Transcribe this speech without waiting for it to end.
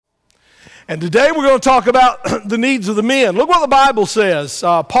And today we're going to talk about the needs of the men. Look what the Bible says.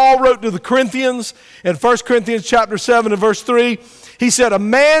 Paul wrote to the Corinthians in 1 Corinthians chapter 7 and verse 3. He said, a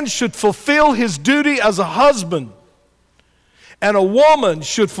man should fulfill his duty as a husband, and a woman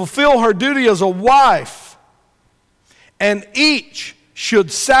should fulfill her duty as a wife, and each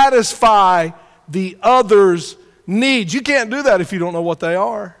should satisfy the other's needs. You can't do that if you don't know what they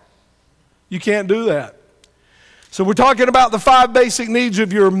are. You can't do that. So we're talking about the 5 basic needs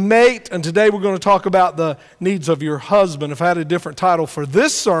of your mate, and today we're going to talk about the needs of your husband. If I had a different title for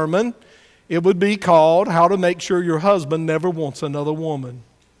this sermon, it would be called How to Make Sure Your Husband Never Wants Another Woman.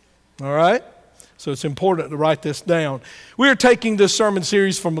 All right? So it's important to write this down. We are taking this sermon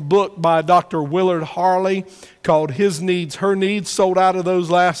series from a book by Dr. Willard Harley called His Needs, Her Needs. Sold out of those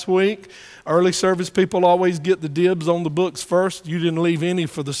last week. Early service people always get the dibs on the books first. You didn't leave any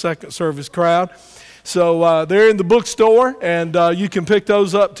for the second service crowd. So they're in the bookstore, and you can pick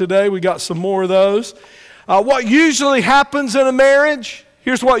those up today. We got some more of those. What usually happens in a marriage,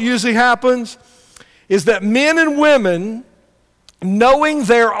 here's what usually happens, is that men and women, knowing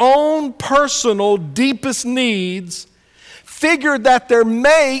their own personal deepest needs, figured that their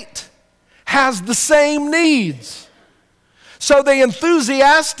mate has the same needs. So they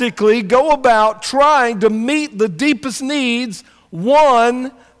enthusiastically go about trying to meet the deepest needs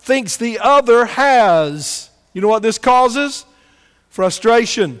one thinks the other has. You know what this causes?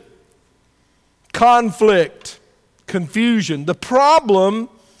 Frustration, conflict, confusion. The problem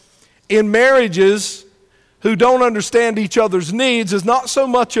in marriages who don't understand each other's needs is not so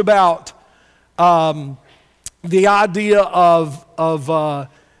much about the idea of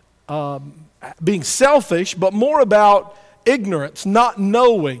being selfish, but more about ignorance, not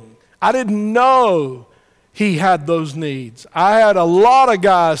knowing. I didn't know he had those needs. I had a lot of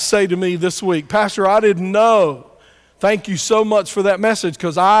guys say to me this week, Pastor, I didn't know. Thank you so much for that message,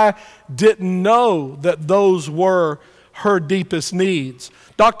 because I didn't know that those were her deepest needs.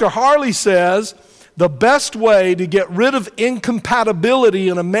 Dr. Harley says the best way to get rid of incompatibility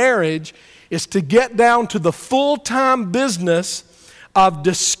in a marriage is to get down to the full-time business of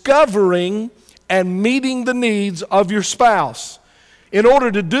discovering and meeting the needs of your spouse. In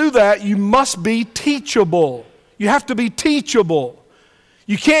order to do that, you must be teachable. You have to be teachable.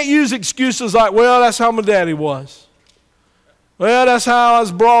 You can't use excuses like, well, that's how my daddy was. Well, that's how I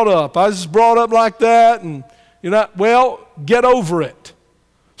was brought up. I was just brought up like that, and well, get over it.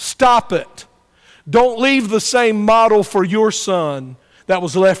 Stop it. Don't leave the same model for your son that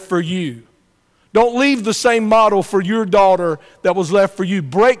was left for you. Don't leave the same model for your daughter that was left for you.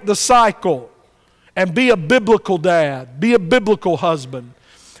 Break the cycle. And be a biblical dad, be a biblical husband,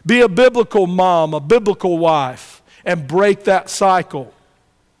 be a biblical mom, a biblical wife, and break that cycle.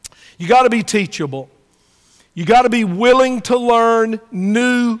 You got to be teachable. You got to be willing to learn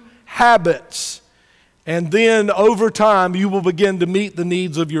new habits. And then over time, you will begin to meet the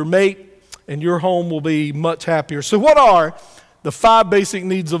needs of your mate, and your home will be much happier. So what are the 5 basic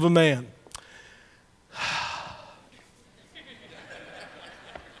needs of a man?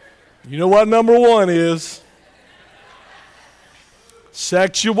 You know what number 1 is?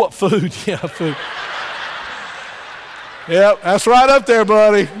 Sexual food. Yeah, food. Yep, that's right up there,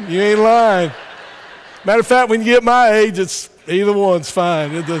 buddy. You ain't lying. Matter of fact, when you get my age, it's either one's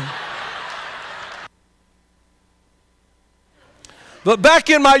fine. But back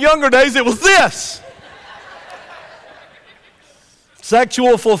in my younger days, it was this.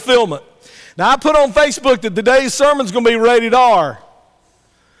 Sexual fulfillment. Now, I put on Facebook that today's sermon's going to be rated R.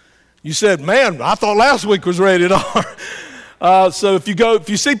 You said, man, I thought last week was rated R. So if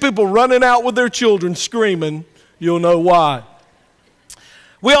you see people running out with their children screaming, you'll know why.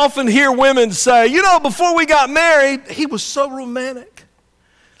 We often hear women say, before we got married, he was so romantic.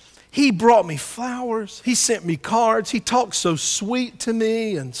 He brought me flowers. He sent me cards. He talked so sweet to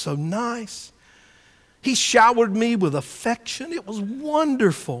me and so nice. He showered me with affection. It was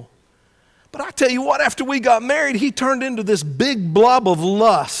wonderful. But I tell you what, after we got married, he turned into this big blob of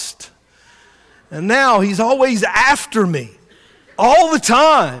lust. And now he's always after me, all the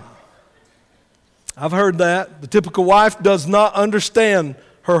time. I've heard that. The typical wife does not understand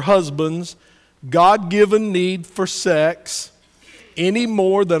her husband's God-given need for sex any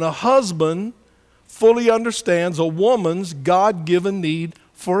more than a husband fully understands a woman's God-given need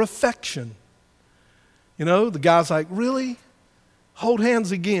for affection. The guy's like, really? Hold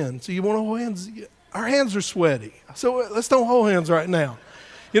hands again. So you want to hold hands again? Our hands are sweaty. So let's don't hold hands right now.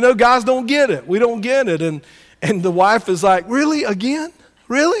 Guys don't get it. We don't get it. And the wife is like, really? Again?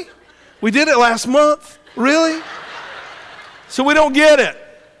 Really? We did it last month? Really? So we don't get it.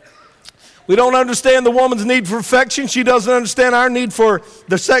 We don't understand the woman's need for affection. She doesn't understand our need for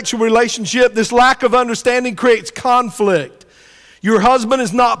the sexual relationship. This lack of understanding creates conflict. Your husband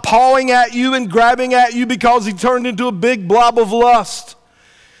is not pawing at you and grabbing at you because he turned into a big blob of lust.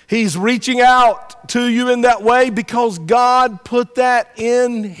 He's reaching out to you in that way because God put that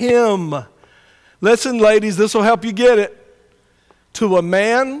in him. Listen, ladies, this will help you get it. To a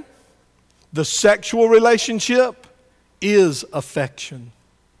man, the sexual relationship is affection.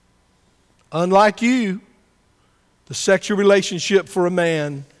 Unlike you, the sexual relationship for a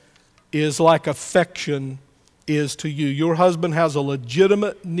man is like affection is to you. Your husband has a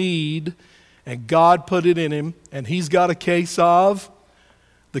legitimate need, and God put it in him, and he's got a case of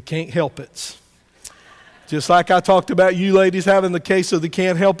the can't help it's. Just like I talked about you ladies having the case of the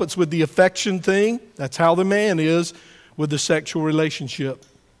can't help it's with the affection thing, that's how the man is with the sexual relationship.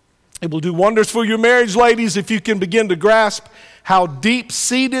 It will do wonders for your marriage, ladies, if you can begin to grasp how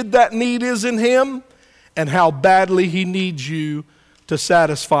deep-seated that need is in him and how badly he needs you to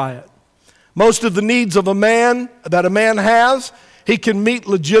satisfy it. Most of the needs of a man that a man has, he can meet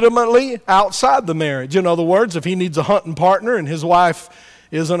legitimately outside the marriage. In other words, if he needs a hunting partner and his wife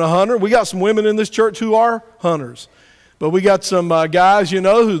isn't a hunter, we got some women in this church who are hunters. But we got some guys,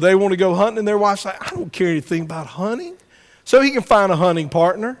 who they want to go hunting, and their wife's like, I don't care anything about hunting. So he can find a hunting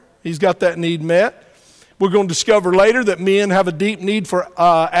partner. He's got that need met. We're going to discover later that men have a deep need for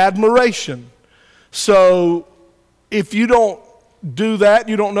admiration. So if you don't do that,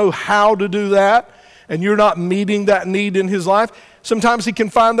 you don't know how to do that, and you're not meeting that need in his life, sometimes he can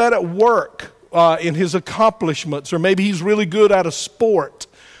find that at work, in his accomplishments, or maybe he's really good at a sport,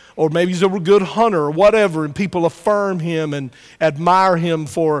 or maybe he's a good hunter or whatever, and people affirm him and admire him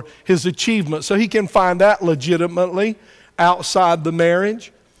for his achievements. So he can find that legitimately outside the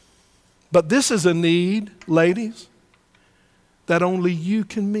marriage. But this is a need, ladies, that only you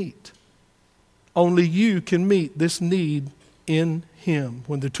can meet. Only you can meet this need in him.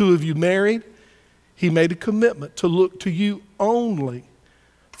 When the two of you married, he made a commitment to look to you only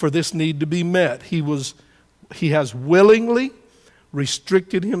for this need to be met. He has willingly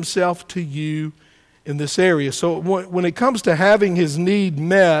restricted himself to you in this area. So when it comes to having his need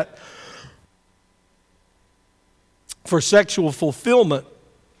met for sexual fulfillment,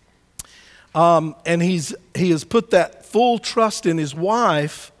 and he has put that full trust in his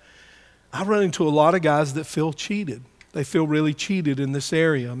wife, I run into a lot of guys that feel cheated. They feel really cheated in this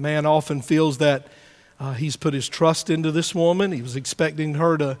area. A man often feels that he's put his trust into this woman. He was expecting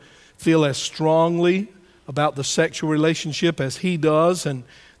her to feel as strongly about the sexual relationship as he does, and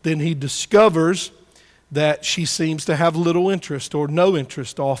then he discovers that she seems to have little interest or no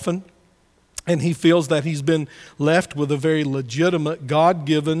interest often, and he feels that he's been left with a very legitimate,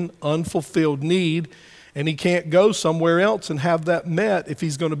 God-given, unfulfilled need, and he can't go somewhere else and have that met if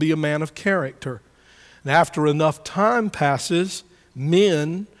he's going to be a man of character. And after enough time passes,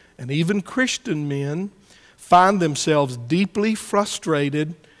 men, and even Christian men, find themselves deeply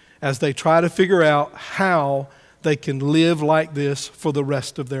frustrated as they try to figure out how they can live like this for the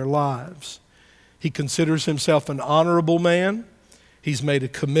rest of their lives. He considers himself an honorable man. He's made a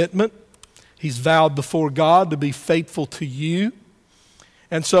commitment. He's vowed before God to be faithful to you.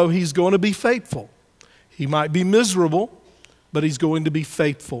 And so he's going to be faithful. He might be miserable, but he's going to be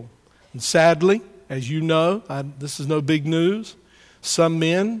faithful. And sadly, as you know, this is no big news, some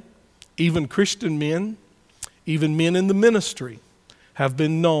men, even Christian men, even men in the ministry, have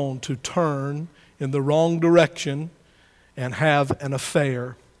been known to turn in the wrong direction and have an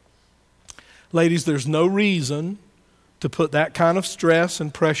affair. Ladies, there's no reason to put that kind of stress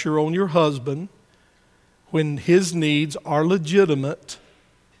and pressure on your husband when his needs are legitimate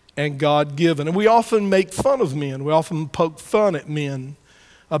and God-given. And we often make fun of men. We often poke fun at men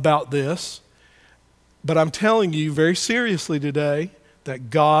about this. But I'm telling you very seriously today that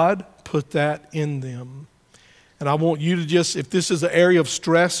God put that in them. And I want you to just, if this is an area of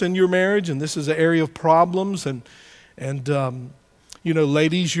stress in your marriage and this is an area of problems and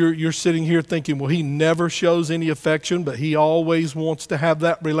ladies, you're sitting here thinking, well, he never shows any affection, but he always wants to have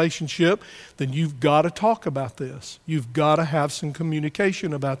that relationship, then you've got to talk about this. You've got to have some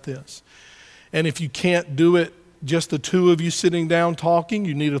communication about this. And if you can't do it just the two of you sitting down talking,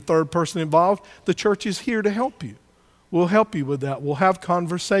 you need a third person involved, the church is here to help you. We'll help you with that. We'll have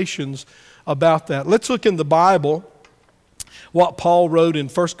conversations about that. Let's look in the Bible what Paul wrote in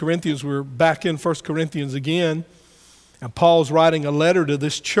 1 Corinthians. We're back in 1 Corinthians again. And Paul's writing a letter to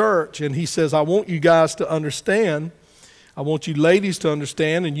this church, and he says, I want you guys to understand, I want you ladies to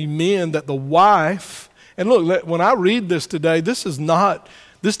understand, and you men, that the wife, and look, when I read this today, this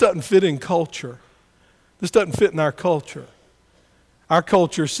doesn't fit in culture. This doesn't fit in our culture. Our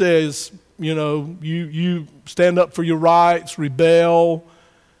culture says, you stand up for your rights, rebel.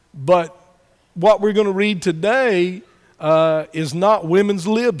 But what we're going to read today is not women's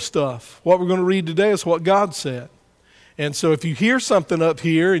lib stuff. What we're going to read today is what God said. And so if you hear something up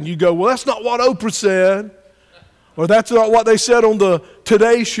here and you go, well, that's not what Oprah said, or that's not what they said on the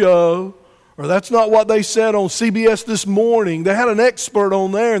Today Show, or that's not what they said on CBS This Morning. They had an expert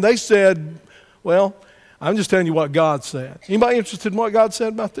on there and they said, well, I'm just telling you what God said. Anybody interested in what God said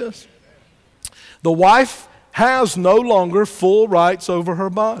about this? The wife has no longer full rights over her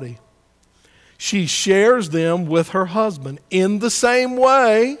body. She shares them with her husband. In the same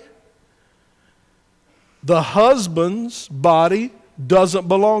way, the husband's body doesn't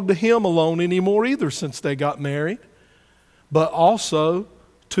belong to him alone anymore either since they got married, but also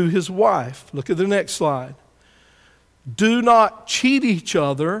to his wife. Look at the next slide. Do not cheat each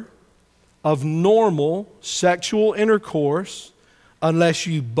other of normal sexual intercourse unless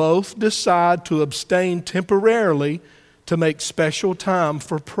you both decide to abstain temporarily to make special time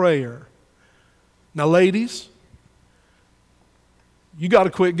for prayer. Now, ladies, you got to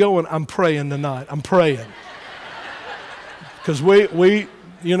quit going, I'm praying tonight. I'm praying. Because we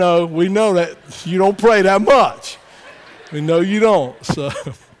know that you don't pray that much. We know you don't. So,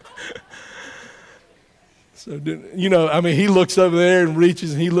 he looks over there and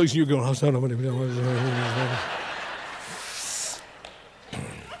reaches, and he looks, and you're going,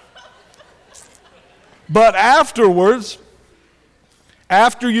 But afterwards,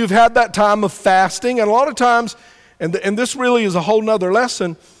 after you've had that time of fasting, and a lot of times, and this really is a whole nother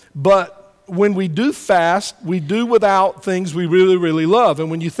lesson, but when we do fast, we do without things we really, really love. And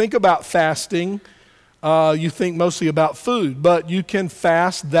when you think about fasting, you think mostly about food, but you can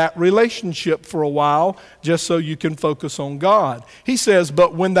fast that relationship for a while just so you can focus on God. He says,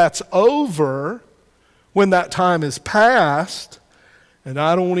 but when that's over, when that time is past, and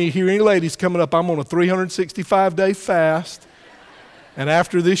I don't want to hear any ladies coming up, I'm on a 365-day fast, and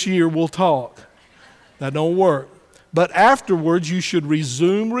after this year we'll talk. That don't work. But afterwards you should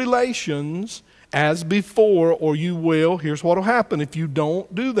resume relations as before, or you will. Here's what will happen. If you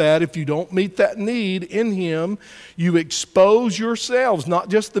don't do that, if you don't meet that need in him, you expose yourselves, not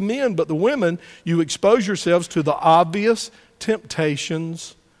just the men, but the women, you expose yourselves to the obvious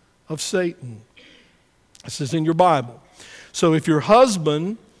temptations of Satan. This is in your Bible. So if your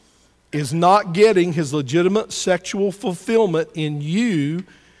husband is not getting his legitimate sexual fulfillment in you,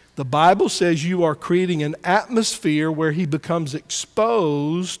 the Bible says you are creating an atmosphere where he becomes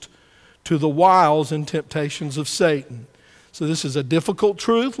exposed to the wiles and temptations of Satan. So this is a difficult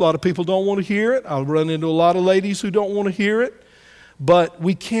truth. A lot of people don't want to hear it. I'll run into a lot of ladies who don't want to hear it. But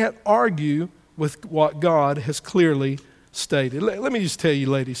we can't argue with what God has clearly stated. Let me just tell you,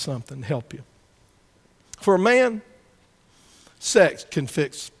 ladies, something, help you. For a man, sex can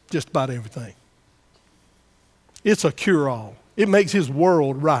fix just about everything. It's a cure-all. It makes his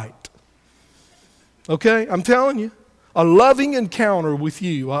world right. Okay? I'm telling you. A loving encounter with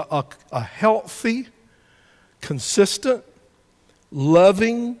you, a healthy, consistent,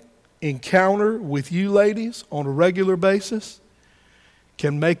 loving encounter with you, ladies, on a regular basis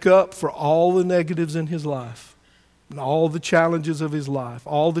can make up for all the negatives in his life and all the challenges of his life,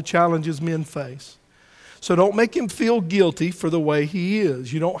 all the challenges men face. So don't make him feel guilty for the way he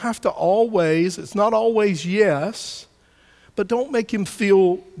is. You don't have to always, it's not always yes, but don't make him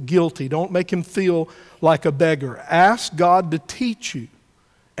feel guilty. Don't make him feel like a beggar. Ask God to teach you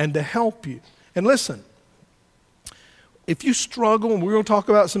and to help you. And listen, if you struggle, and we're going to talk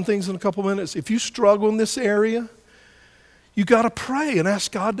about some things in a couple minutes, if you struggle in this area, you got to pray and ask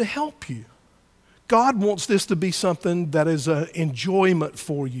God to help you. God wants this to be something that is an enjoyment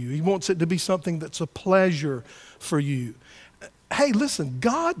for you. He wants it to be something that's a pleasure for you. Hey, listen,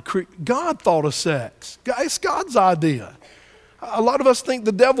 God thought of sex. It's God's idea. A lot of us think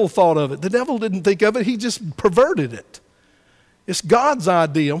the devil thought of it. The devil didn't think of it. He just perverted it. It's God's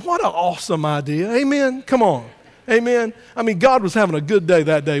idea. What an awesome idea. Amen? Come on. Amen? I mean, God was having a good day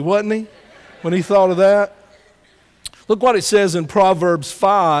that day, wasn't he? When he thought of that. Look what it says in Proverbs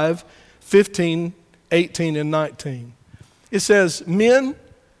 5, 15, 18, and 19. It says, men,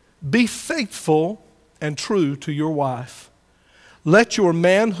 be faithful and true to your wife. Let your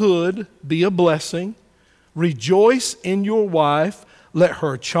manhood be a blessing. Rejoice in your wife. Let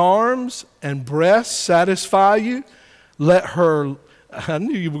her charms and breasts satisfy you. Let her, I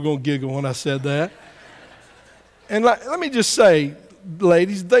knew you were going to giggle when I said that. And let me just say,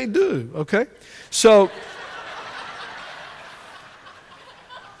 ladies, they do, okay? So,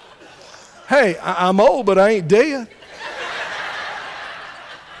 hey, I'm old, but I ain't dead.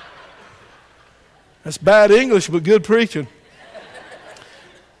 That's bad English, but good preaching.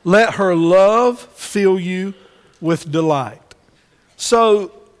 Let her love fill you with delight.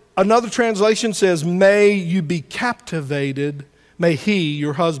 So another translation says, may you be captivated, may he,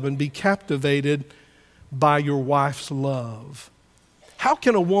 your husband, be captivated by your wife's love. How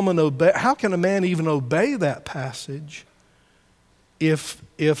can a woman obey, how can a man even obey that passage if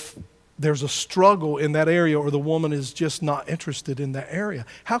there's a struggle in that area or the woman is just not interested in that area?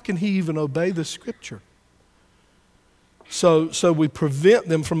 How can he even obey the scripture? So we prevent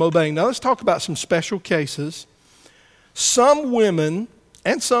them from obeying. Now let's talk about some special cases. Some women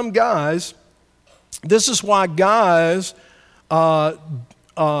and some guys, this is why guys aren't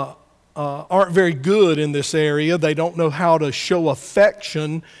very good in this area. They don't know how to show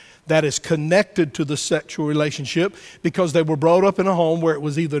affection that is connected to the sexual relationship because they were brought up in a home where it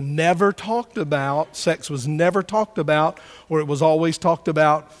was either never talked about, sex was never talked about, or it was always talked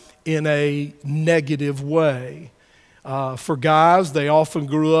about in a negative way. For guys, they often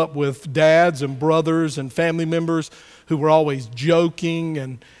grew up with dads and brothers and family members who were always joking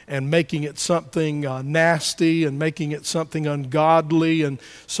and making it something nasty and making it something ungodly. And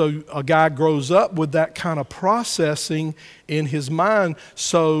so a guy grows up with that kind of processing in his mind.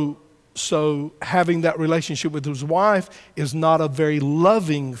 So having that relationship with his wife is not a very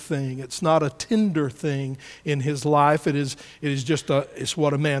loving thing. It's not a tender thing in his life. It is just it's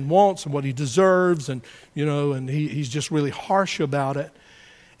what a man wants and what he deserves, and and he's just really harsh about it.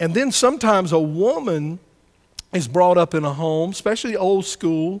 And then sometimes a woman is brought up in a home, especially old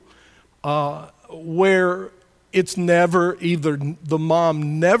school, where it's never, either the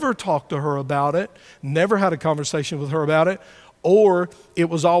mom never talked to her about it, never had a conversation with her about it, or it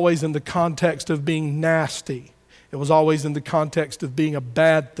was always in the context of being nasty. It was always in the context of being a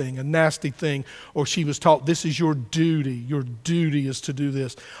bad thing, a nasty thing, or she was taught, this is your duty. Your duty is to do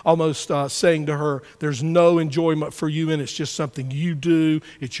this. Almost saying to her, there's no enjoyment for you, and it's just something you do.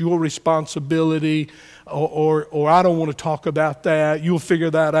 It's your responsibility, or I don't want to talk about that. You'll figure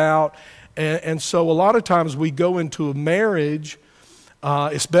that out. And so a lot of times we go into a marriage.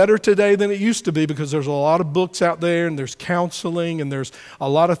 It's better today than it used to be because there's a lot of books out there and there's counseling and there's a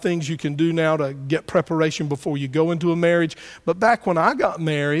lot of things you can do now to get preparation before you go into a marriage. But back when I got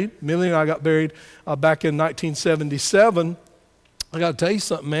married, Millie and I got married back in 1977, I got to tell you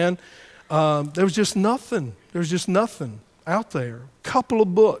something, man. There was just nothing. There was just nothing out there. Couple of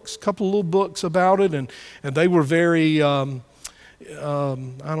little books about it, and they were very...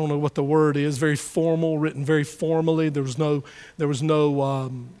 I don't know what the word is, very formal, written very formally. There was no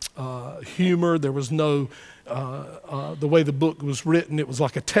humor. There was no, the way the book was written, it was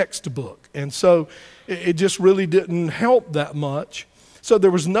like a textbook. And so it just really didn't help that much. So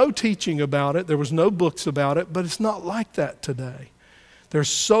there was no teaching about it. There was no books about it, but it's not like that today. There's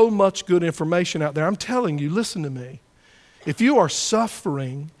so much good information out there. I'm telling you, listen to me. If you are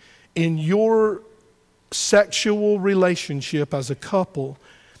suffering in your sexual relationship as a couple,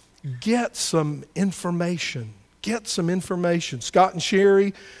 get some information. Get some information. Scott and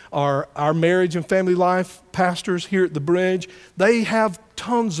Sherry are our marriage and family life pastors here at the Bridge. They have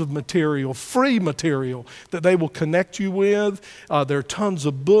tons of material, free material that they will connect you with. There are tons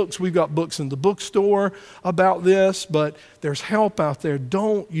of books. We've got books in the bookstore about this, but there's help out there.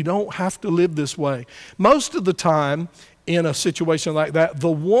 You don't have to live this way. Most of the time, in a situation like that,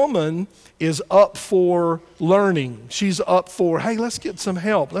 the woman is up for learning. She's up for, hey, let's get some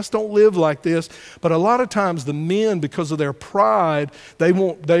help. Let's don't live like this. But a lot of times the men, because of their pride,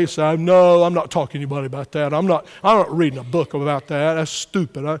 they say, no, I'm not talking to anybody about that. I'm not reading a book about that. That's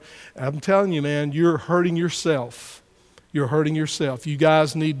stupid. I'm telling you, man, you're hurting yourself. You're hurting yourself. You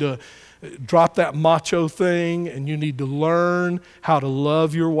guys need to drop that macho thing, and you need to learn how to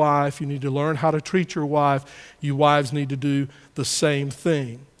love your wife. You need to learn how to treat your wife. You wives need to do the same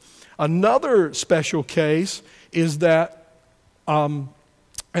thing. Another special case is that in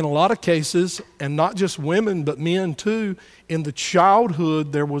a lot of cases, and not just women but men too, in the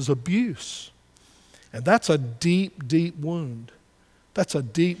childhood there was abuse. And that's a deep, deep wound. That's a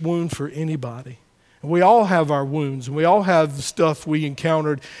deep wound for anybody. We all have our wounds, and we all have the stuff we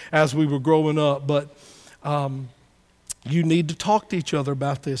encountered as we were growing up, but you need to talk to each other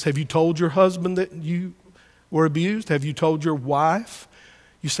about this. Have you told your husband that you were abused? Have you told your wife?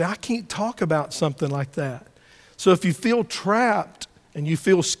 You say, I can't talk about something like that. So if you feel trapped and you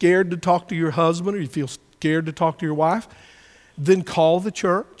feel scared to talk to your husband, or you feel scared to talk to your wife, then call the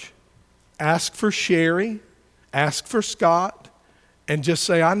church, ask for Sherry, ask for Scott, and just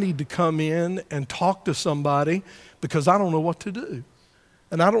say, I need to come in and talk to somebody because I don't know what to do.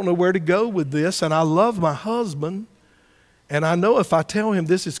 And I don't know where to go with this. And I love my husband. And I know if I tell him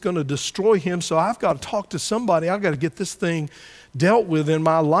this, it's going to destroy him. So I've got to talk to somebody. I've got to get this thing dealt with in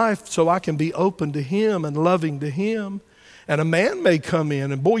my life so I can be open to him and loving to him. And a man may come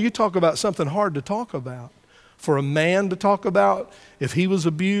in, and boy, you talk about something hard to talk about. For a man to talk about if he was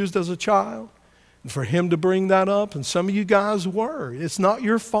abused as a child, and for him to bring that up, and some of you guys were. It's not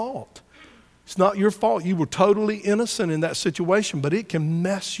your fault. It's not your fault. You were totally innocent in that situation, but it can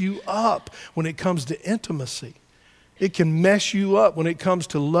mess you up when it comes to intimacy. It can mess you up when it comes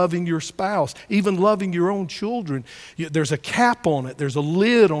to loving your spouse, even loving your own children. There's a cap on it. There's a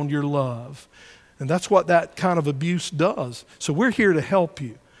lid on your love. And that's what that kind of abuse does. So we're here to help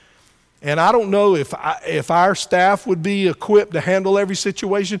you. And I don't know if our staff would be equipped to handle every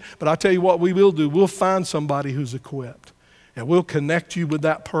situation, but I'll tell you what we will do. We'll find somebody who's equipped. And we'll connect you with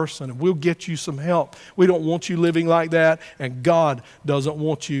that person, and we'll get you some help. We don't want you living like that, and God doesn't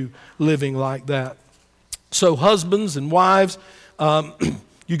want you living like that. So husbands and wives,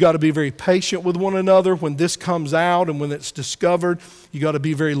 you got to be very patient with one another when this comes out and when it's discovered. You got to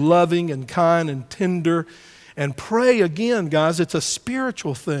be very loving and kind and tender. And pray again, guys, it's a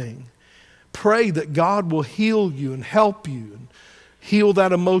spiritual thing. Pray that God will heal you and help you and heal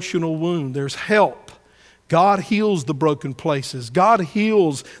that emotional wound. There's help. God heals the broken places. God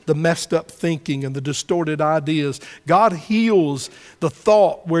heals the messed up thinking and the distorted ideas. God heals the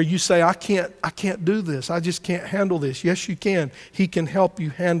thought where you say, I can't do this. I just can't handle this. Yes, you can. He can help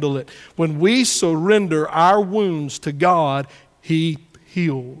you handle it. When we surrender our wounds to God, He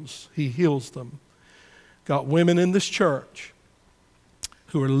heals. He heals them. Got women in this church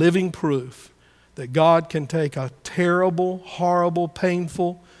who are living proof that God can take a terrible, horrible,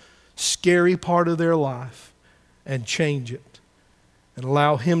 painful, scary part of their life and change it and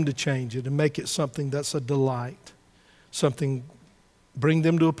allow Him to change it and make it something that's a delight, something, bring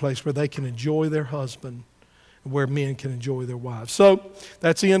them to a place where they can enjoy their husband and where men can enjoy their wives. So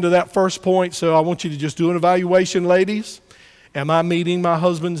that's the end of that first point. So I want you to just do an evaluation, ladies. Am I meeting my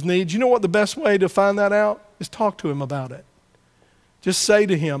husband's needs? You know what the best way to find that out is? Talk to him about it. Just say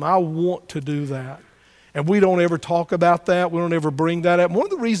to him, I want to do that. And we don't ever talk about that. We don't ever bring that up. One of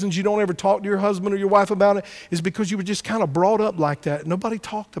the reasons you don't ever talk to your husband or your wife about it is because you were just kind of brought up like that. Nobody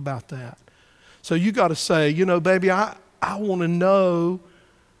talked about that. So you got to say, you know, baby, I want to know,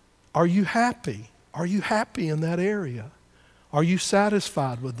 are you happy? Are you happy in that area? Are you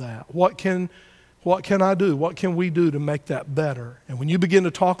satisfied with that? What can I do? What can we do to make that better? And when you begin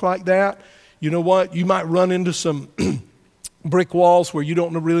to talk like that, you know what? You might run into some brick walls where you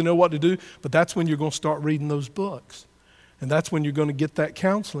don't really know what to do, but that's when you're going to start reading those books. And that's when you're going to get that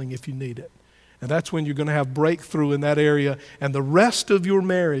counseling if you need it. And that's when you're going to have breakthrough in that area. And the rest of your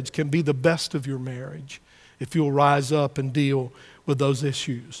marriage can be the best of your marriage if you'll rise up and deal with those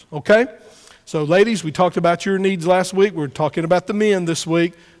issues. Okay? So ladies, we talked about your needs last week. We're talking about the men this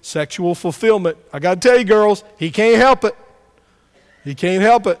week. Sexual fulfillment. I got to tell you, girls, he can't help it. He can't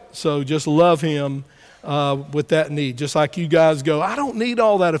help it. So just love him with that need. Just like you guys go, I don't need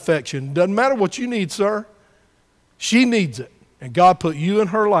all that affection. Doesn't matter what you need, sir. She needs it. And God put you in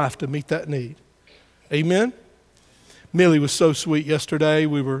her life to meet that need. Amen? Millie was so sweet yesterday.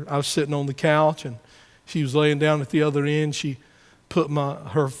 I was sitting on the couch and she was laying down at the other end. She put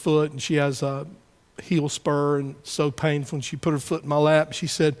her foot, and she has a heel spur, and it's so painful. And she put her foot in my lap, and she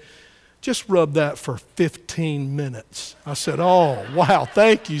said, just rub that for 15 minutes. I said, oh, wow,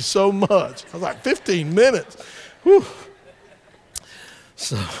 thank you so much. I was like, 15 minutes? Whew.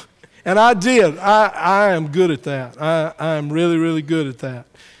 So, and I did. I am good at that. I am really, really good at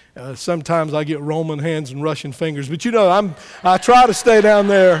that. Sometimes I get Roman hands and Russian fingers, but you know, I try to stay down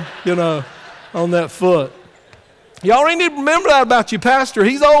there, you know, on that foot. You already need to remember that about your pastor.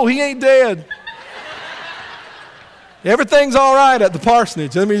 He's old. He ain't dead. Everything's all right at the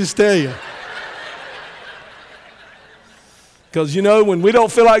parsonage, let me just tell you. Because, you know, when we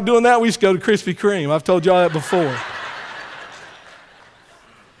don't feel like doing that, we just go to Krispy Kreme. I've told y'all that before.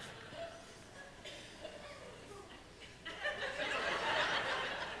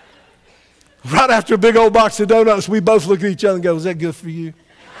 Right after a big old box of donuts, we both look at each other and go, is that good for you?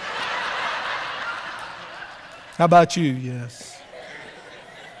 How about you? Yes.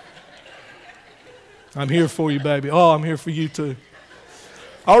 I'm here for you, baby. Oh, I'm here for you too.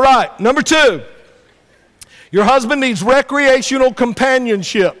 All right, number 2. Your husband needs recreational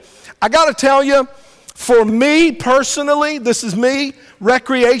companionship. I got to tell you, for me personally, this is me,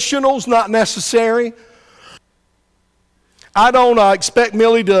 recreational's not necessary. I don't expect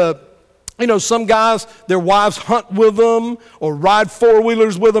Millie to You know, some guys, their wives hunt with them or ride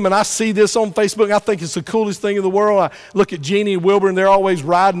four-wheelers with them, and I see this on Facebook, and I think it's the coolest thing in the world. I look at Jeannie and Wilbur, and they're always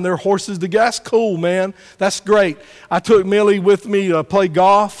riding their horses together. That's cool, man. That's great. I took Millie with me to play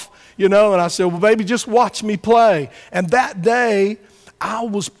golf, you know, and I said, well, baby, just watch me play. And that day, I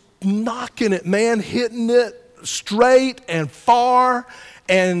was knocking it, man, hitting it straight and far,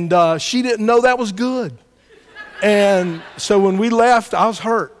 and she didn't know that was good. And so when we left, I was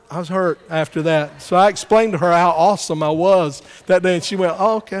hurt after that. So I explained to her how awesome I was that day, and she went,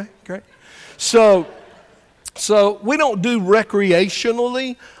 oh, okay, great. So we don't do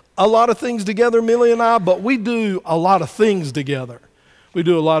recreationally a lot of things together, Millie and I, but we do a lot of things together. We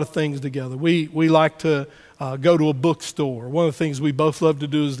do a lot of things together. We like to go to a bookstore. One of the things we both love to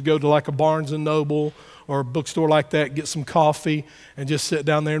do is to go to like a Barnes & Noble or a bookstore like that, get some coffee, and just sit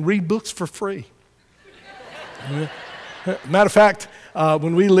down there and read books for free. Matter of fact,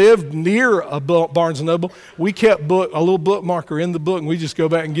 when we lived near a Barnes & Noble, we kept a little bookmarker in the book, and we just go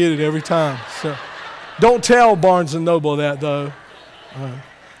back and get it every time. So don't tell Barnes & Noble that, though.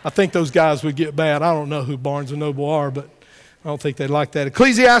 I think those guys would get mad. I don't know who Barnes & Noble are, but I don't think they'd like that.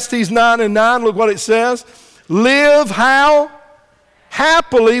 Ecclesiastes 9:9, look what it says. Live how?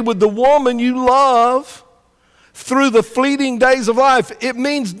 Happily with the woman you love through the fleeting days of life. It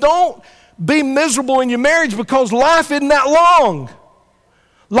means don't be miserable in your marriage because life isn't that long.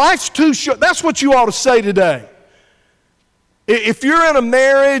 Life's too short. That's what you ought to say today. If you're in a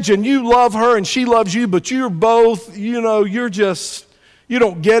marriage and you love her and she loves you, but you're both, you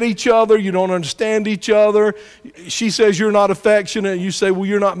don't get each other, you don't understand each other. She says you're not affectionate, and you say, well,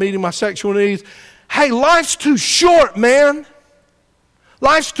 you're not meeting my sexual needs. Hey, life's too short, man.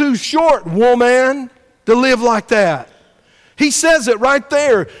 Life's too short, woman, to live like that. He says it right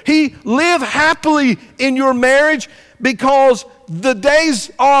there. Live happily in your marriage because the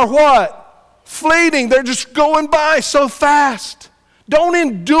days are what? Fleeting. They're just going by so fast. Don't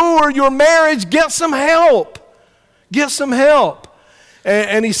endure your marriage. Get some help. Get some help.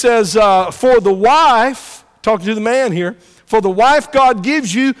 And he says, for the wife, talking to the man here, for the wife God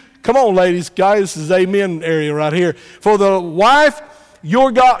gives you, come on ladies, guys, this is amen area right here. For the wife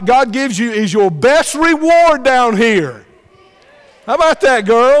your God gives you is your best reward down here. How about that,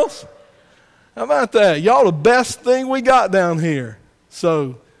 girls? How about that? Y'all the best thing we got down here.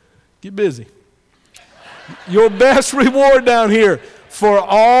 So get busy. Your best reward down here for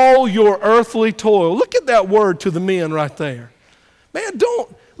all your earthly toil. Look at that word to the men right there. Man,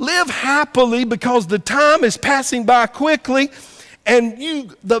 don't live happily because the time is passing by quickly,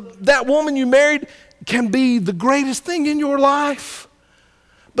 and that woman you married can be the greatest thing in your life.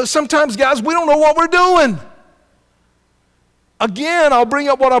 But sometimes, guys, we don't know what we're doing. Again, I'll bring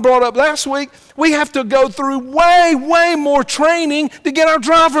up what I brought up last week. We have to go through way, way more training to get our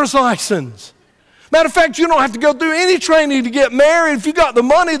driver's license. Matter of fact, you don't have to go through any training to get married. If you got the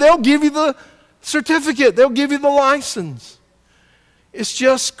money, they'll give you the certificate. They'll give you the license. It's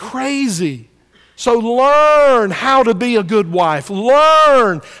just crazy. So learn how to be a good wife.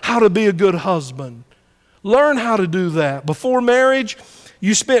 Learn how to be a good husband. Learn how to do that. Before marriage,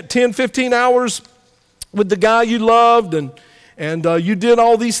 you spent 10, 15 hours with the guy you loved, and you did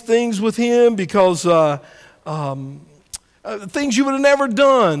all these things with him because things you would have never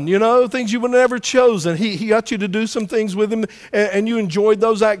done, things you would have never chosen. He got you to do some things with him, and you enjoyed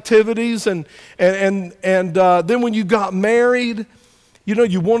those activities. And then when you got married,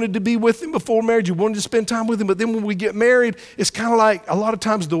 you wanted to be with him before marriage. You wanted to spend time with him. But then when we get married, it's kind of like a lot of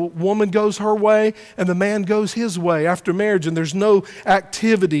times the woman goes her way and the man goes his way after marriage. And there's no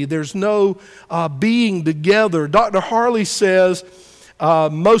activity. There's no being together. Dr. Harley says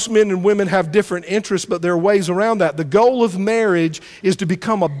most men and women have different interests, but there are ways around that. The goal of marriage is to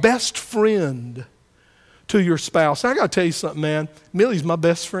become a best friend to your spouse. I got to tell you something, man. Millie's my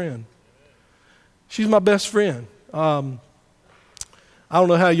best friend. She's my best friend. I don't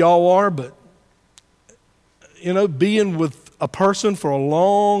know how y'all are, but, being with a person for a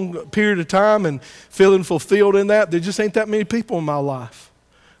long period of time and feeling fulfilled in that, there just ain't that many people in my life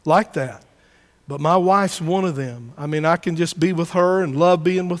like that. But my wife's one of them. I mean, I can just be with her and love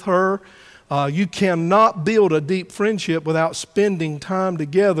being with her. You cannot build a deep friendship without spending time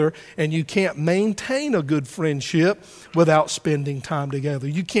together, and you can't maintain a good friendship without spending time together.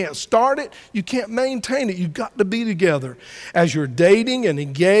 You can't start it, you can't maintain it. You've got to be together. As you're dating and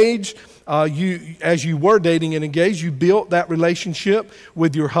engaged, as you were dating and engaged, you built that relationship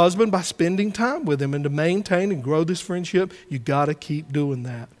with your husband by spending time with him. And to maintain and grow this friendship, you got to keep doing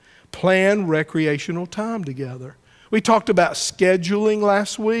that. Plan recreational time together. We talked about scheduling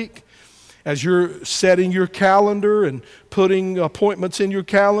last week. as you're setting your calendar and putting appointments in your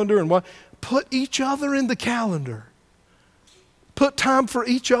calendar and what, put each other in the calendar. Put time for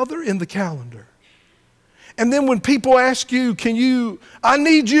each other in the calendar. And then when people ask you, I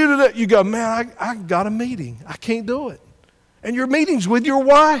need you to, you go, man, I got a meeting. I can't do it. And your meeting's with your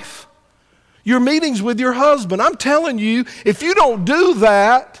wife. Your meeting's with your husband. I'm telling you, if you don't do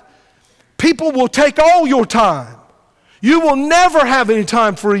that, people will take all your time. You will never have any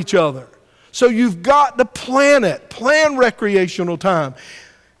time for each other. So you've got to plan it. Plan recreational time.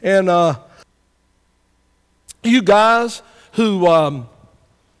 And you guys who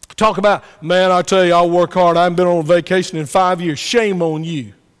talk about, man, I tell you, I'll work hard. I haven't been on vacation in 5 years. Shame on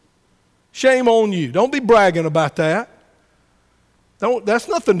you. Shame on you. Don't be bragging about that. That's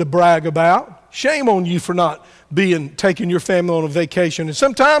nothing to brag about. Shame on you for not taking your family on a vacation. And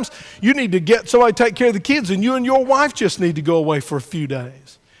sometimes you need to get somebody to take care of the kids, and you and your wife just need to go away for a few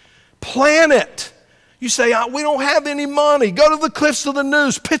days. Plan it. You say, we don't have any money. Go to the Cliffs of the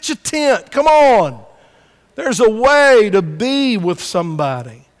News. Pitch a tent. Come on. There's a way to be with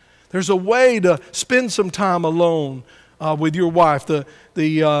somebody. There's a way to spend some time alone with your wife. The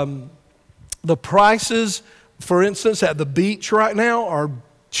prices, for instance, at the beach right now are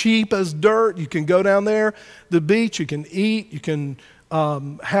cheap as dirt. You can go down there, the beach, you can eat, you can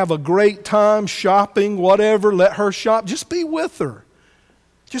have a great time shopping, whatever, let her shop. Just be with her.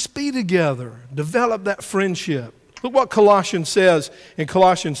 Just be together. Develop that friendship. Look what Colossians says in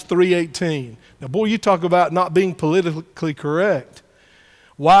Colossians 3:18. Now, boy, you talk about not being politically correct.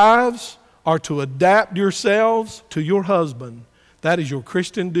 Wives are to adapt yourselves to your husband. That is your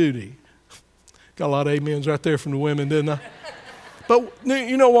Christian duty. Got a lot of amens right there from the women, didn't I? But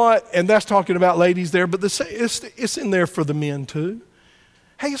you know what? And that's talking about ladies there, but it's in there for the men too.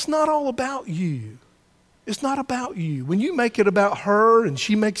 Hey, it's not all about you. It's not about you. When you make it about her and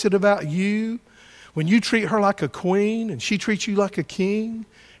she makes it about you, when you treat her like a queen and she treats you like a king,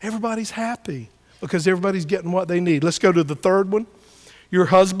 everybody's happy because everybody's getting what they need. Let's go to the third one. Your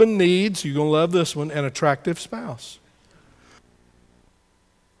husband needs, you're going to love this one, an attractive spouse.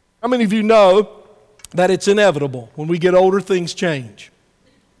 How many of you know that it's inevitable? When we get older, things change.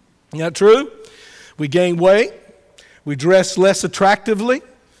 Isn't that true? We gain weight. We dress less attractively.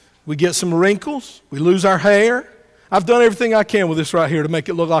 We get some wrinkles. We lose our hair. I've done everything I can with this right here to make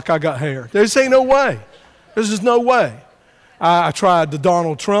it look like I got hair. There's ain't no way. There's just no way. I tried the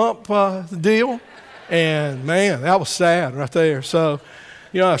Donald Trump deal, and man, that was sad right there. So,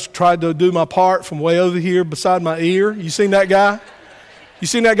 I tried to do my part from way over here beside my ear. You seen that guy? You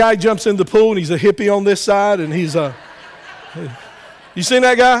seen that guy? He jumps in the pool and he's a hippie on this side and he's a... You seen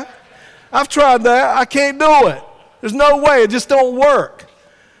that guy? I've tried that. I can't do it. There's no way. It just don't work.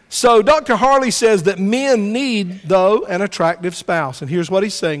 So Dr. Harley says that men need, though, an attractive spouse. And here's what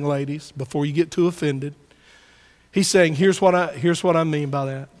he's saying, ladies, before you get too offended. He's saying, here's what I mean by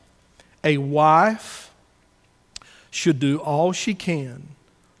that. A wife should do all she can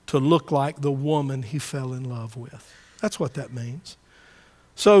to look like the woman he fell in love with. That's what that means.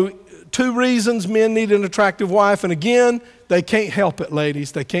 So 2 reasons men need an attractive wife. And again, they can't help it,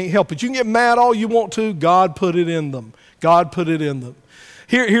 ladies. They can't help it. You can get mad all you want to. God put it in them. God put it in them.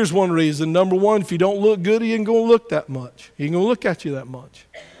 Here's one reason. Number one, if you don't look good, he ain't going to look that much. He ain't going to look at you that much.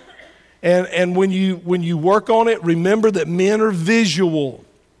 And when you work on it, remember that men are visual.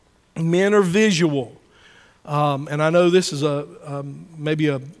 Men are visual. And I know this is maybe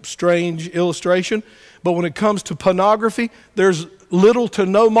a strange illustration, but when it comes to pornography, there's little to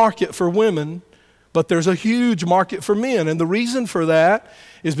no market for women, but there's a huge market for men. And the reason for that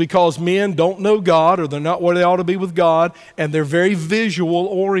is because men don't know God, or they're not where they ought to be with God, and they're very visual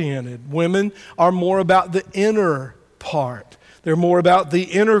oriented. Women are more about the inner part. They're more about the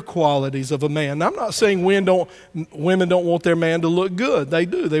inner qualities of a man. Now, I'm not saying women don't want their man to look good. They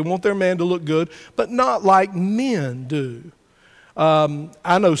do. They want their man to look good, but not like men do.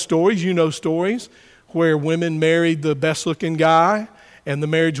 I know stories, you know stories, where women married the best-looking guy, and the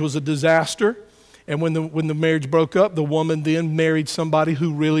marriage was a disaster. And when the marriage broke up, the woman then married somebody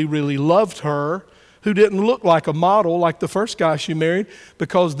who really, really loved her, who didn't look like a model like the first guy she married,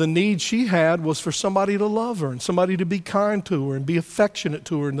 because the need she had was for somebody to love her and somebody to be kind to her and be affectionate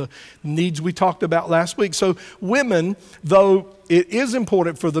to her, and the needs we talked about last week. So women, though it is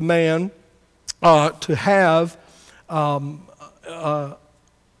important for the man to have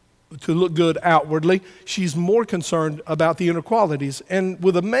to look good outwardly, she's more concerned about the inner qualities. And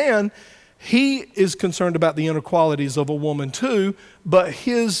with a man, he is concerned about the inner qualities of a woman too, but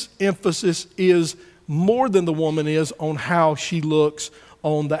his emphasis is more than the woman is on how she looks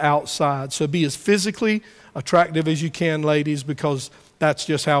on the outside. So be as physically attractive as you can, ladies, because That's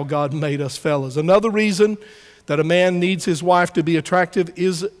just how God made us fellas. Another reason that a man needs his wife to be attractive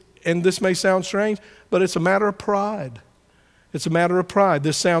is, and this may sound strange, but it's a matter of pride. It's a matter of pride.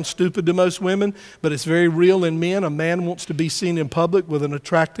 This sounds stupid to most women, but it's very real in men. A man wants to be seen in public with an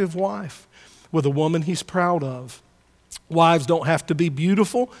attractive wife, with a woman he's proud of. Wives don't have to be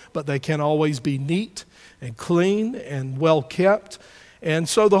beautiful, but they can always be neat and clean and well kept. And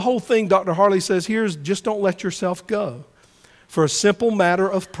so the whole thing, Dr. Harley says here, is just don't let yourself go. For a simple matter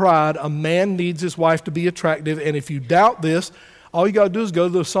of pride, a man needs his wife to be attractive. And if you doubt this, all you got to do is go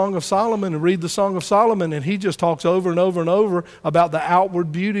to the Song of Solomon and read the Song of Solomon, and he just talks over and over and over about the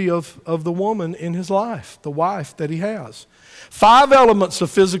outward beauty of the woman in his life, the wife that he has. 5 elements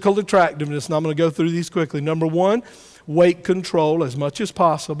of physical attractiveness, and I'm going to go through these quickly. Number 1, weight control as much as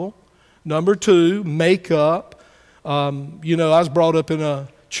possible. Number 2, makeup. I was brought up in a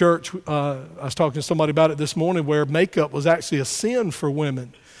church, I was talking to somebody about it this morning, where makeup was actually a sin for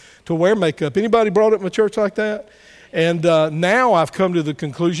women to wear makeup. Anybody brought up in a church like that? And now I've come to the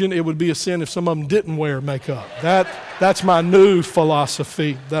conclusion it would be a sin if some of them didn't wear makeup. That's my new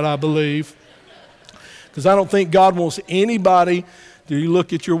philosophy that I believe. Because I don't think God wants anybody to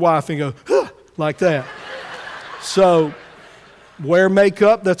look at your wife and go, huh, like that. So wear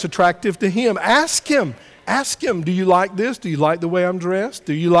makeup that's attractive to him. Ask him, do you like this? Do you like the way I'm dressed?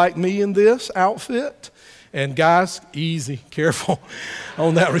 Do you like me in this outfit? And guys, easy, careful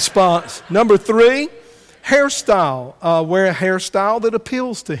on that response. Number 3, hairstyle. Wear a hairstyle that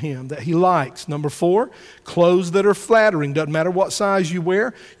appeals to him, that he likes. Number 4, clothes that are flattering. Doesn't matter what size you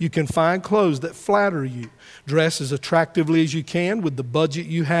wear, you can find clothes that flatter you. Dress as attractively as you can with the budget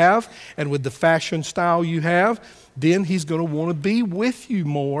you have and with the fashion style you have. Then he's going to want to be with you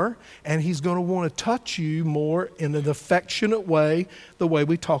more, and he's going to want to touch you more in an affectionate way, the way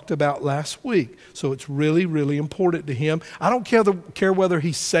we talked about last week. So it's really, really important to him. I don't care whether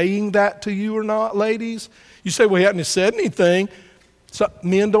he's saying that to you or not, ladies. You say, well, he hadn't said anything. So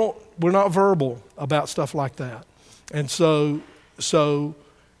men we're not verbal about stuff like that. And so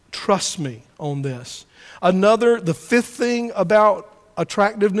trust me on this. The 5th thing about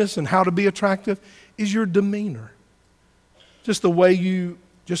attractiveness and how to be attractive is your demeanor. Just the way you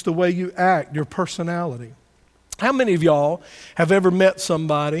act, your personality. How many of y'all have ever met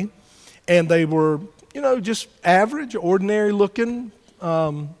somebody and they were, just average, ordinary looking,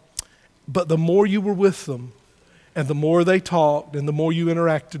 but the more you were with them and the more they talked and the more you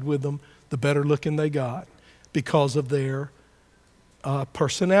interacted with them, the better looking they got because of their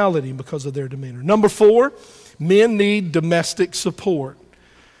personality, because of their demeanor. Number 4, men need domestic support.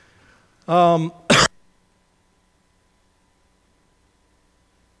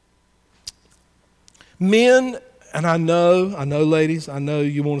 Men, and I know ladies, I know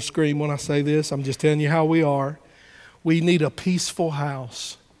you want to scream when I say this. I'm just telling you how we are. We need a peaceful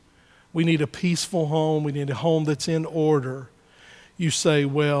house. We need a peaceful home. We need a home that's in order. You say,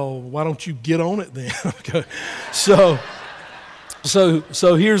 well, why don't you get on it then? Okay. So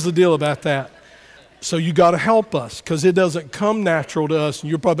here's the deal about that. So you got to help us because it doesn't come natural to us. And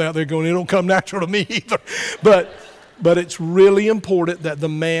you're probably out there going, it don't come natural to me either. But it's really important that the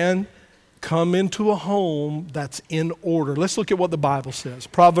man come into a home that's in order. Let's look at what the Bible says.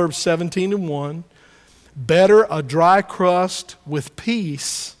 Proverbs 17:1. Better a dry crust with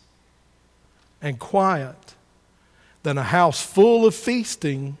peace and quiet than a house full of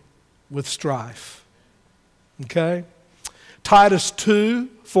feasting with strife. Okay? Titus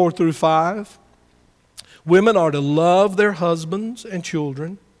 2:4-5. Women are to love their husbands and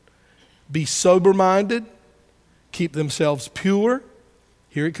children, be sober-minded, keep themselves pure.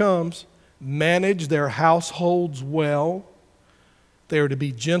 Here it comes. Manage their households well. They are to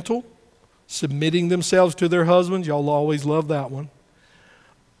be gentle, submitting themselves to their husbands. Y'all always love that one.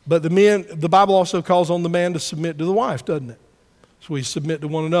 But the Bible also calls on the man to submit to the wife, doesn't it? So we submit to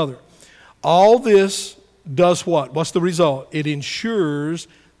one another. All this does what? What's the result? It ensures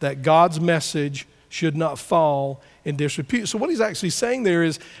that God's message should not fall in disrepute. So what he's actually saying there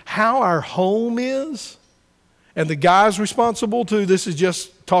is how our home is. And the guy's responsible too. This is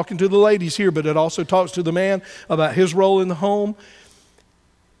just talking to the ladies here, but it also talks to the man about his role in the home.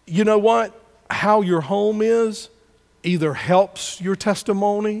 You know what? How your home is either helps your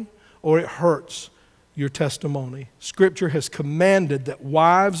testimony or it hurts your testimony. Scripture has commanded that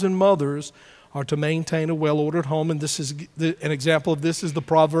wives and mothers are to maintain a well-ordered home, and this is an example of this is the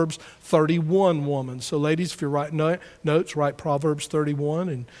Proverbs 31 woman. So ladies, if you're writing notes, write Proverbs 31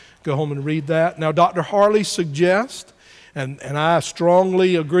 and go home and read that. Now, Dr. Harley suggests, and I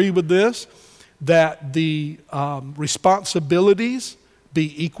strongly agree with this, that the responsibilities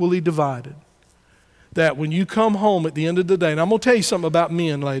be equally divided. that when you come home at the end of the day, and I'm going to tell you something about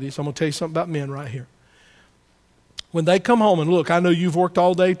men, ladies. I'm going to tell you something about men right here. When they come home, and look, I know you've worked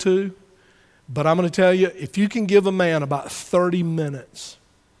all day too, but I'm going to tell you, if you can give a man about 30 minutes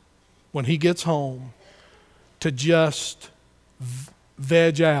when he gets home to just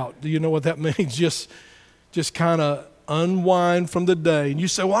veg out. Do you know what that means? Just kind of unwind from the day. And you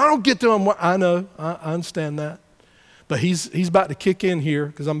say, well, I don't get to unwind. I know, I understand that. But he's about to kick in here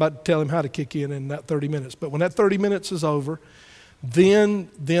because I'm about to tell him how to kick in that 30 minutes. But when that 30 minutes is over, then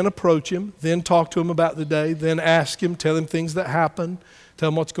approach him, then talk to him about the day, then ask him, tell him things that happen, tell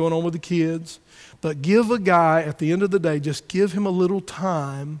him what's going on with the kids. But give a guy at the end of the day, just give him a little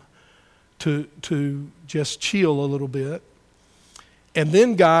time to just chill a little bit. And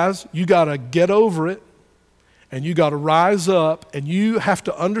then, guys, you got to get over it, and you got to rise up, and you have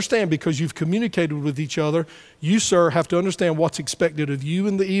to understand, because you've communicated with each other, you, sir, have to understand what's expected of you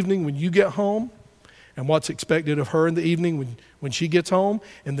in the evening when you get home, and what's expected of her in the evening when she gets home,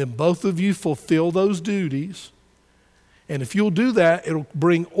 and then both of you fulfill those duties. And if you'll do that, it'll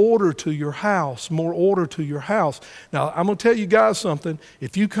bring order to your house, more order to your house. Now, I'm going to tell you guys something.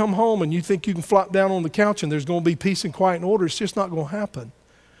 If you come home and you think you can flop down on the couch and there's going to be peace and quiet and order, it's just not going to happen.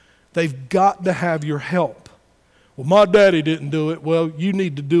 They've got to have your help. Well, my daddy didn't do it. Well, you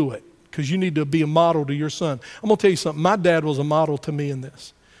need to do it because you need to be a model to your son. I'm going to tell you something. My dad was a model to me in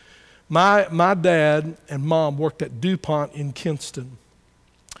this. My dad and mom worked at DuPont in Kinston.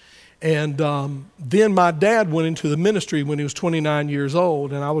 And then my dad went into the ministry when he was 29 years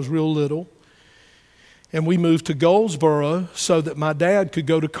old, and I was real little. And we moved to Goldsboro so that my dad could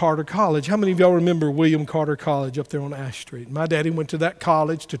go to Carter College. How many of y'all remember William Carter College up there on Ash Street? My daddy went to that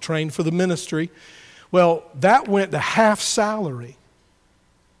college to train for the ministry. Well, that went to half salary.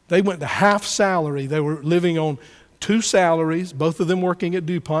 They went to half salary. They were living on 2 salaries, both of them working at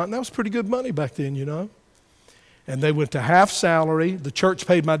DuPont, and that was pretty good money back then, you know. And they went to half salary. The church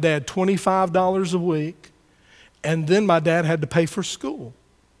paid my dad $25 a week. And then my dad had to pay for school.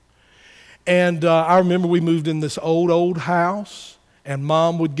 And I remember we moved in this old house. And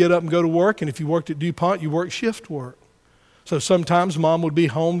mom would get up and go to work. And if you worked at DuPont, you worked shift work. So sometimes mom would be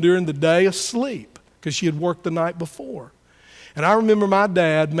home during the day asleep because she had worked the night before. And I remember my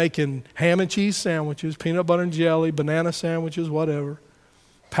dad making ham and cheese sandwiches, peanut butter and jelly, banana sandwiches, whatever,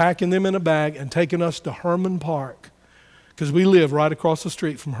 packing them in a bag and taking us to Herman Park because we live right across the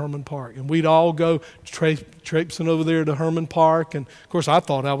street from Herman Park. And we'd all go traipsing over there to Herman Park. And, of course, I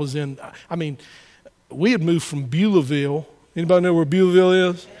thought I was we had moved from Beulahville. Anybody know where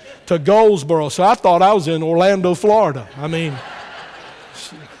Beulahville is? To Goldsboro. So I thought I was in Orlando, Florida.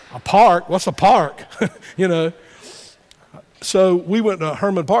 A park? What's a park? You know. So we went to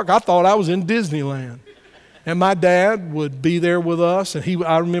Herman Park. I thought I was in Disneyland. And my dad would be there with us, and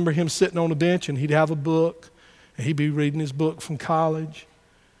I remember him sitting on a bench, and he'd have a book, and he'd be reading his book from college,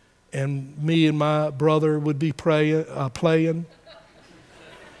 and me and my brother would be playing.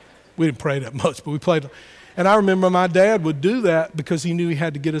 We didn't pray that much, but we played. And I remember my dad would do that because he knew he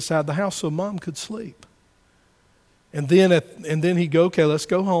had to get us out of the house so mom could sleep. And then he'd go, okay, let's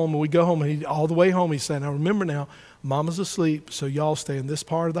go home. And we'd go home, and all the way home he'd say, now remember now, Mama's asleep, so y'all stay in this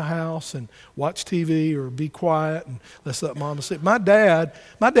part of the house and watch TV or be quiet and let's let Mama sleep. My dad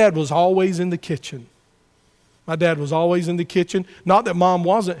was always in the kitchen. My dad was always in the kitchen. Not that Mom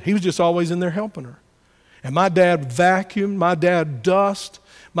wasn't. He was just always in there helping her. And my dad vacuumed. My dad dusted.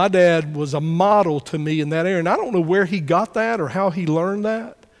 My dad was a model to me in that area. And I don't know where he got that or how he learned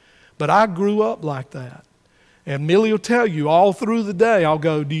that, but I grew up like that. And Millie will tell you all through the day, I'll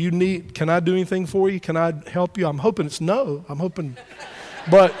go, can I do anything for you? Can I help you? I'm hoping it's no.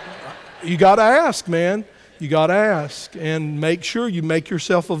 But you got to ask, man. You got to ask and make sure you make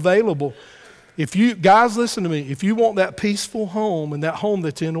yourself available. Guys, listen to me. If you want that peaceful home and that home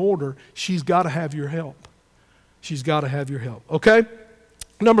that's in order, she's got to have your help. She's got to have your help. Okay?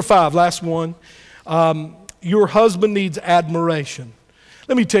 Number 5, last one. Your husband needs admiration.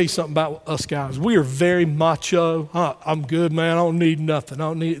 Let me tell you something about us guys. We are very macho. I'm good, man. I don't need nothing.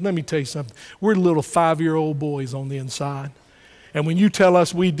 Let me tell you something. We're little 5-year-old boys on the inside. And when you tell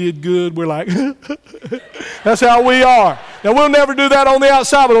us we did good, we're like, that's how we are. Now, we'll never do that on the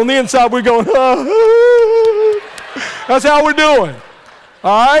outside, but on the inside, we're going, that's how we're doing.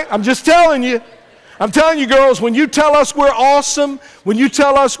 All right? I'm just telling you. I'm telling you, girls, when you tell us we're awesome, when you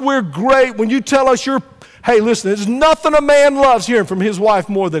tell us we're great, when you tell us hey, listen, there's nothing a man loves hearing from his wife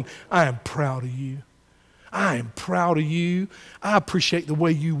more than, I am proud of you. I am proud of you. I appreciate the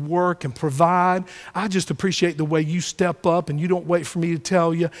way you work and provide. I just appreciate the way you step up and you don't wait for me to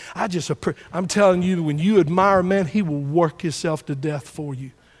tell you. I'm telling you, when you admire a man, he will work himself to death for you.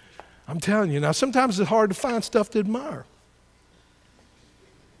 I'm telling you. Now, sometimes it's hard to find stuff to admire.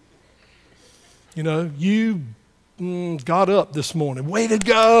 You know, you got up this morning. Way to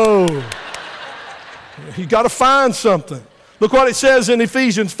go. You got to find something. Look what it says in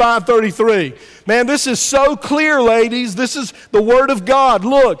Ephesians 5:33. Man, this is so clear, ladies. This is the Word of God.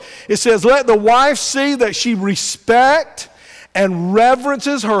 Look, it says, let the wife see that she respect and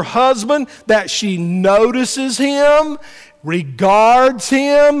reverences her husband, that she notices him, regards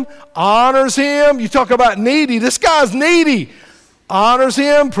him, honors him. You talk about needy. This guy's needy. Honors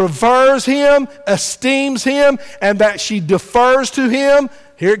him, prefers him, esteems him, and that she defers to him.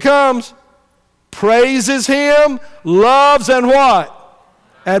 Here it comes. Praises him, loves, and what?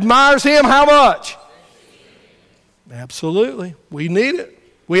 Admires him. How much? Absolutely. We need it.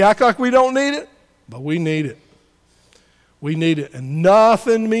 We act like we don't need it, but we need it. We need it. And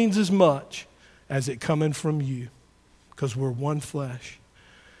nothing means as much as it coming from you, because we're one flesh.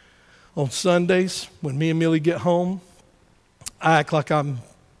 On Sundays, when me and Millie get home, I act like I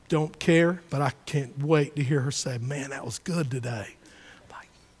don't care, but I can't wait to hear her say, man, that was good today. I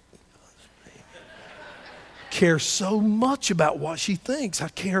care so much about what she thinks. I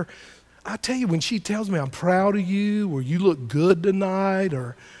tell you, when she tells me I'm proud of you, or you look good tonight,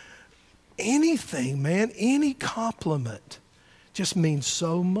 or anything, man, any compliment just means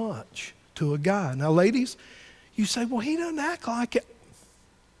so much to a guy. Now, ladies, you say, well, he doesn't act like it.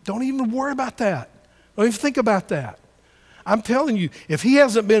 Don't even worry about that. Don't even think about that. I'm telling you, if he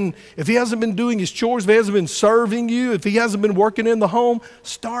hasn't been doing his chores, if he hasn't been serving you, if he hasn't been working in the home,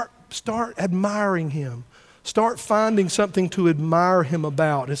 start admiring him. Start finding something to admire him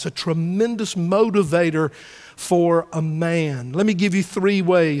about. It's a tremendous motivator for a man. Let me give you 3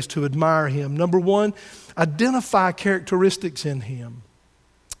 ways to admire him. Number 1, identify characteristics in him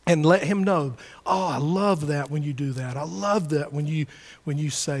and let him know, oh, I love that when you do that. I love that when you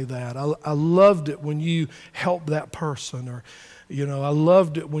say that. I loved it when you helped that person. Or, you know, I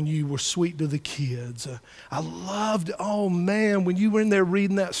loved it when you were sweet to the kids. I loved, oh man, when you were in there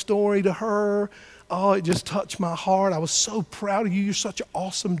reading that story to her, oh, it just touched my heart. I was so proud of you. You're such an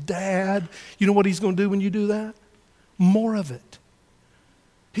awesome dad. You know what he's going to do when you do that? More of it.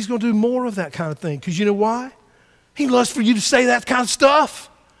 He's going to do more of that kind of thing. Because you know why? He loves for you to say that kind of stuff.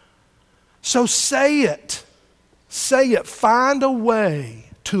 So say it. Say it. Find a way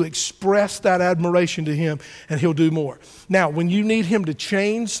to express that admiration to him, and he'll do more. Now, when you need him to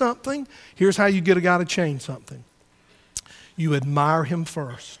change something, here's how you get a guy to change something. You admire him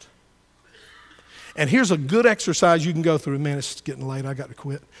first. And here's a good exercise you can go through. Man, it's getting late. I got to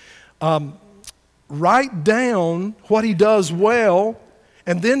quit. Write down what he does well,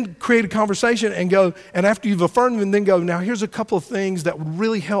 and then create a conversation and go, and after you've affirmed him, then go, now here's a couple of things that would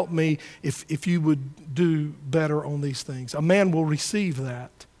really help me if you would do better on these things. A man will receive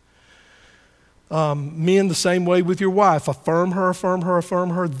that. Men, the same way with your wife. Affirm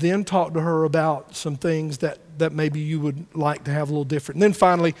her, then talk to her about some things that maybe you would like to have a little different. And then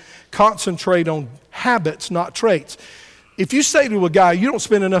finally, concentrate on habits, not traits. If you say to a guy, you don't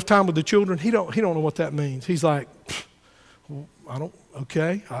spend enough time with the children, he don't know what that means. He's like, well, I don't,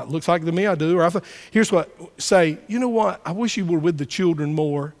 okay, it looks like to me I do. Or here's what, say, you know what, I wish you were with the children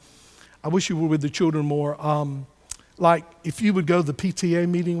more. Like if you would go to the PTA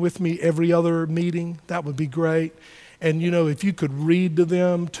meeting with me every other meeting, that would be great. And you know, if you could read to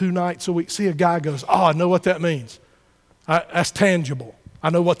them 2 nights a week. See, a guy goes, oh, I know what that means. That's tangible. I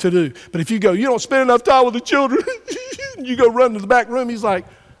know what to do. But if you go, you don't spend enough time with the children, you go run to the back room, he's like,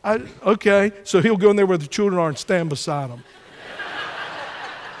 okay. So he'll go in there where the children are and stand beside them.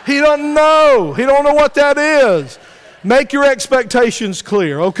 He doesn't know. He don't know what that is. Make your expectations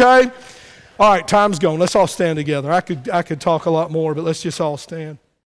clear, okay? All right, time's gone. Let's all stand together. I could talk a lot more, but let's just all stand.